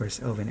 Oh, and of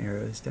course, elven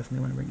arrows. Definitely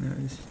want to bring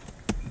those.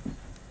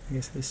 I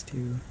guess this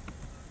too.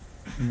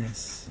 And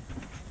this.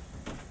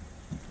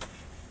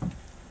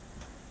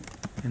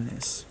 And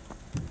this.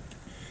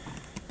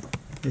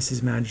 This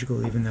is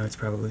magical, even though it's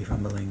probably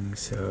fumbling,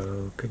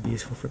 so could be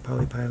useful for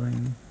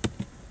polypiling.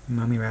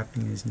 Mummy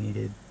wrapping is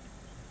needed.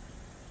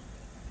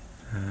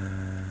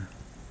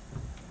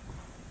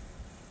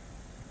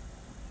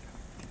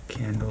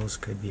 Candles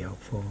could be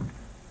helpful.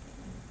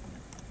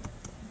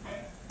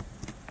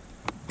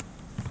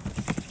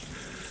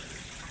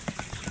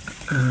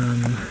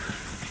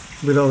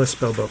 With all the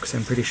spell books,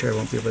 I'm pretty sure I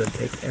won't be able to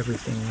take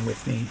everything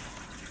with me.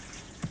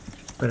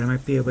 But I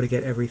might be able to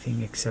get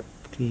everything except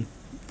the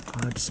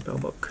odd spell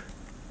book,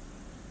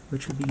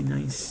 which would be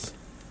nice.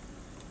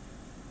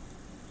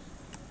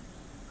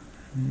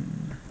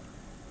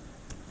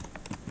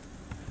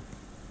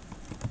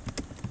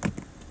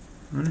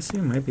 Honestly,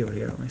 I might be able to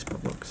get all my spell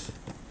books.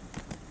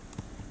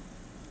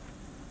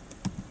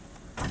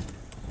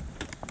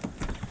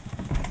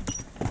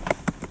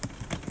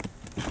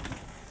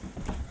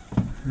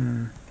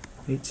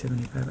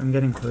 875. I'm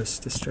getting close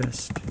to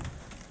stressed.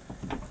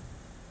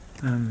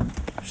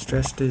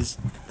 Stressed is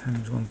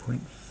times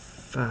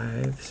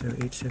 1.5, so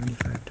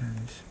 875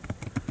 times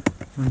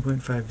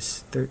 1.5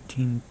 is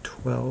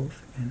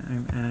 1312, and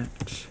I'm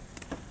at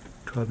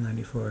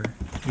 1294.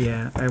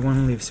 Yeah, I want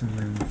to leave some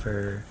room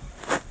for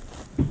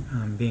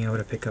being able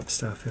to pick up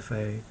stuff if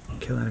I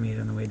kill enemies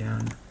on the way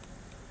down.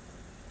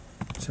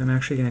 So I'm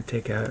actually going to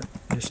take out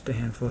just a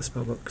handful of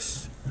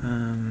spellbooks.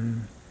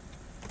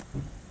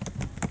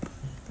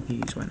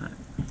 These, why not?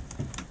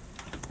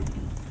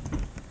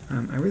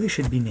 I really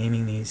should be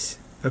naming these.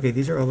 Okay,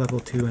 these are all level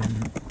 2,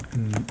 and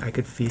I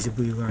could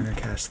feasibly learn or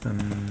cast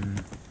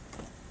them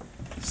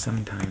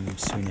sometime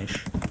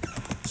soonish.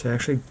 So I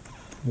actually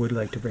would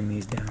like to bring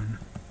these down.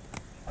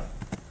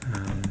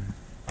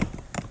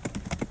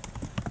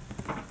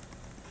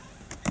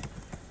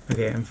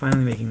 Okay, I'm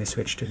finally making the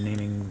switch to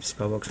naming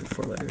spellbooks with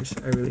 4 letters.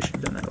 I really should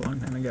have done that a long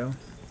time ago,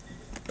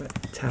 but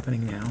it's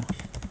happening now.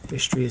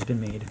 History has been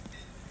made.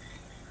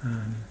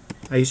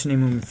 I used to name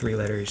them with 3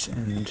 letters,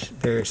 and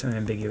there are some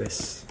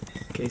ambiguous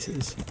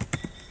cases,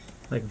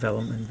 like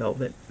vellum and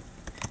velvet.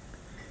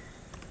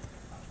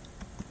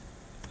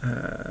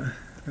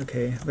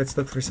 Okay, let's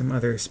look for some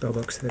other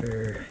spellbooks that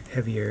are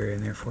heavier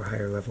and therefore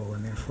higher level,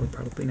 and therefore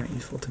probably not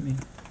useful to me.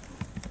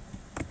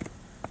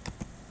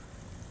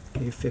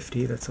 Okay,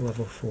 50, that's a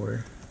level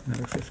 4,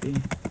 another 50.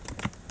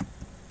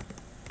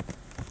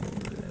 4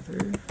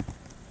 leather.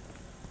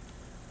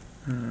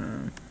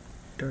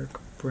 Dark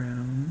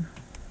brown.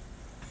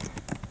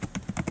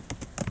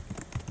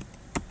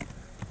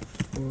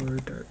 4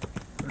 dark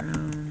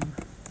brown.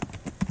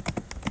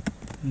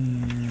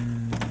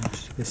 And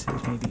this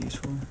is maybe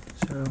useful.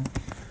 So,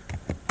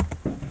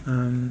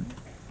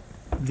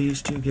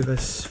 these two give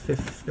us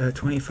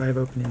 25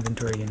 open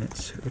inventory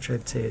units, which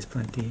I'd say is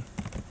plenty.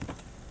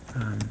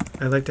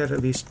 I'd like to have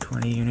at least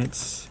 20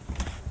 units,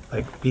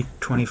 like be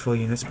 20 full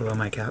units below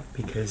my cap,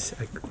 because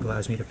it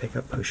allows me to pick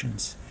up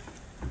potions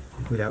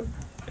without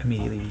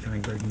immediately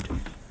becoming burdened.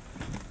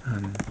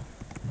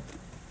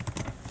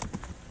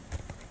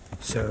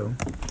 So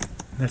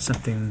that's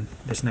something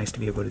that's nice to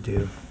be able to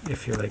do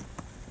if you're like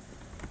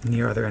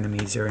near other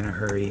enemies or in a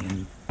hurry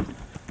and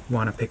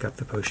want to pick up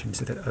the potion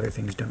so that other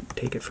things don't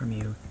take it from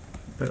you,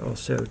 but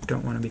also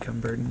don't want to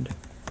become burdened.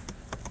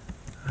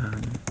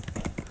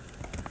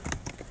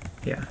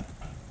 Yeah,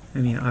 I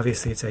mean,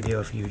 obviously it's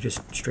ideal if you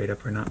just straight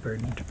up are not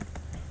burdened.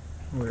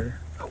 Or,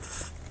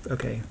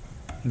 okay,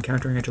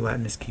 encountering a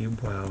gelatinous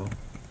cube while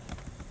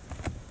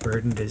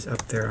burdened is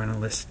up there on a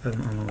list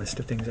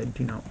of things I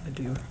do not want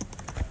to do.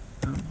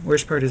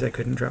 Worst part is I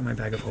couldn't drop my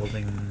bag of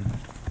holding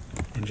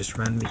and just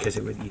run because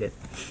it would eat it.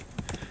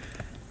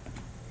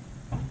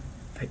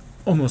 I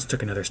almost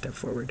took another step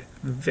forward.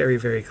 Very,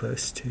 very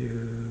close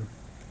to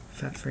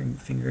fat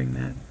fingering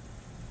that.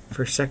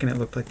 For a second it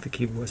looked like the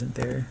cube wasn't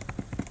there.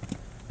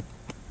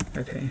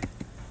 Okay.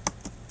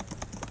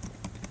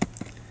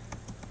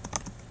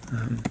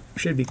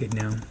 Should be good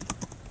now.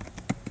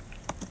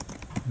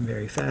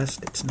 Very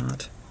fast, it's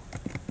not.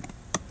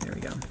 There we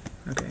go.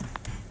 Okay.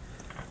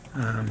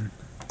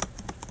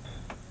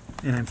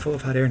 And I'm full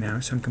of hot air now,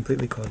 so I'm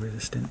completely cold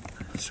resistant.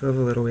 Still have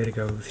a little way to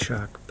go with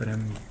shock, but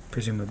I'm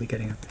presumably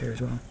getting up there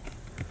as well.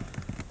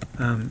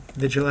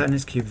 The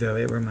gelatinous cube, though,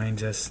 it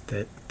reminds us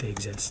that they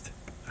exist.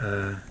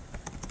 I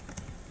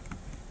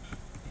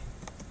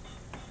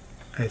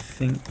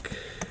think...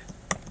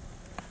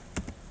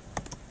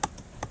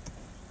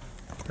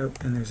 Oh,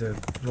 and there's a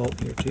vault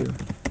here, too.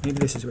 Maybe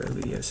this is where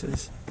Ludios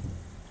is.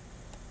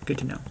 Good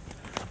to know.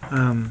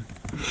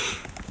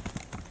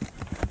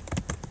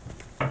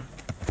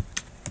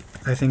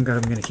 I think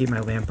I'm going to keep my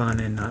lamp on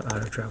and not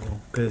auto-travel,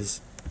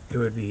 because it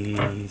would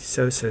be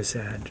so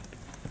sad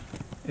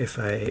if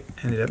I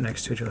ended up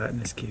next to a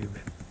gelatinous cube.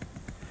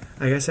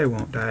 I guess I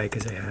won't die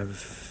because I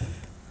have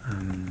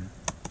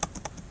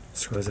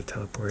scrolls of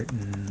teleport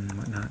and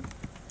whatnot.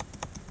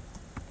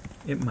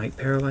 It might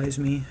paralyze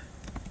me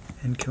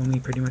and kill me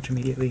pretty much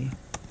immediately.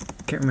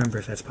 Can't remember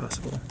if that's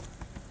possible,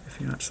 if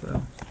you're not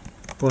slow.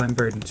 Well, I'm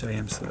burdened, so I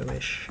am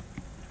slowish.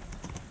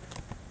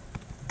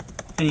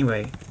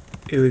 Anyway,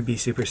 it would be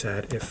super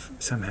sad if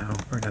somehow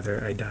or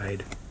another I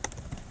died.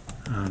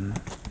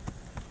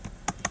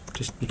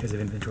 Just because of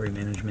inventory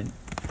management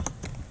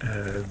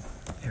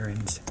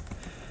errands.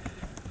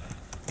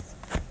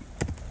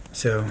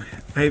 So,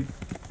 I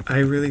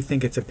really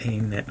think it's a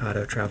pain that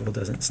auto-travel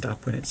doesn't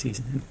stop when it sees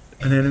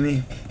an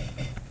enemy.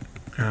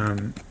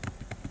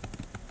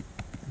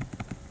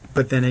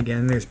 But then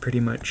again, there's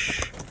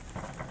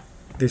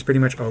there's pretty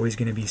much always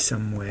going to be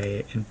some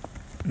way in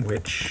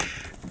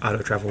which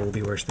auto travel will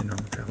be worse than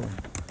normal travel.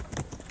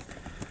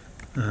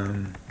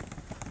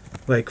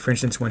 Like, for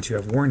instance, once you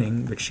have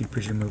warning, which you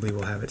presumably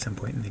will have at some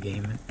point in the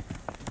game,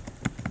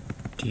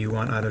 do you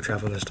want auto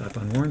travel to stop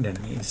on warned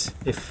enemies?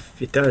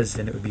 If it does,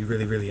 then it would be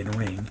really, really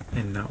annoying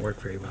and not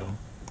work very well.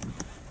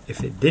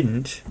 If it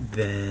didn't,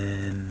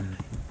 then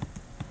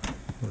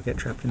we'll get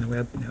trapped in the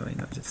web. No, I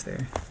know it's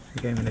there.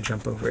 Okay, I'm going to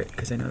jump over it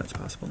because I know that's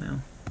possible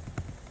now.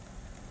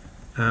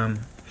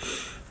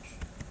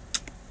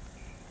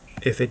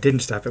 If it didn't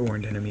stop at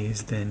warned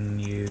enemies, then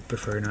you'd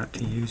prefer not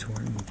to use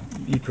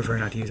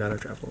auto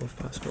travel if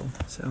possible.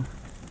 So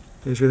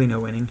there's really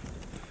no winning.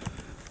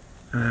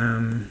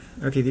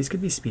 Okay, these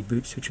could be speed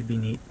boots, which would be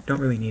neat. Don't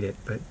really need it,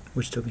 but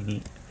would still be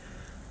neat.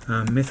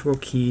 Mithril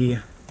key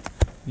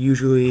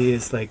usually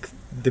is like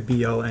the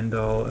be-all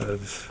end-all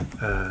of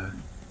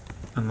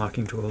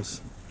unlocking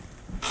tools.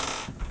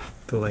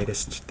 The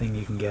lightest thing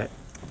you can get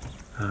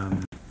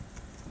at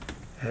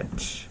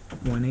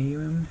 1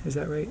 AUM, is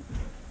that right?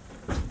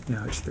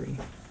 No, it's 3.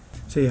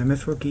 So yeah,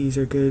 mithril keys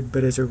are good,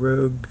 but as a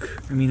rogue,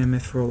 I mean a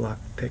mithril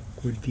lockpick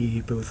would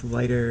be both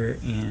lighter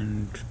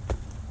and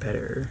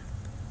better,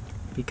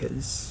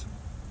 because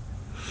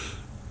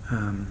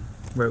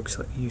rogues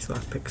use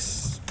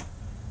lockpicks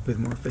with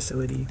more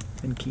facility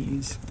than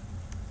keys,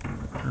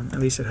 at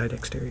least at high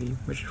dexterity,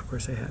 which of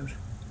course I have.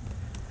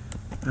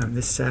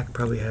 This sack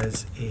probably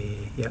has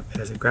it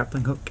has a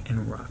grappling hook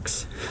and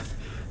rocks.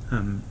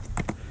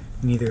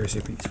 Neither are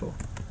super useful.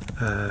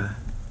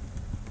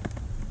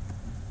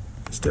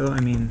 Still, I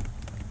mean,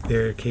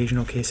 there are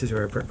occasional cases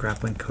where a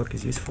grappling hook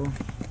is useful.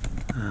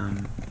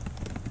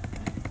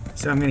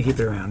 So I'm going to keep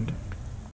it around.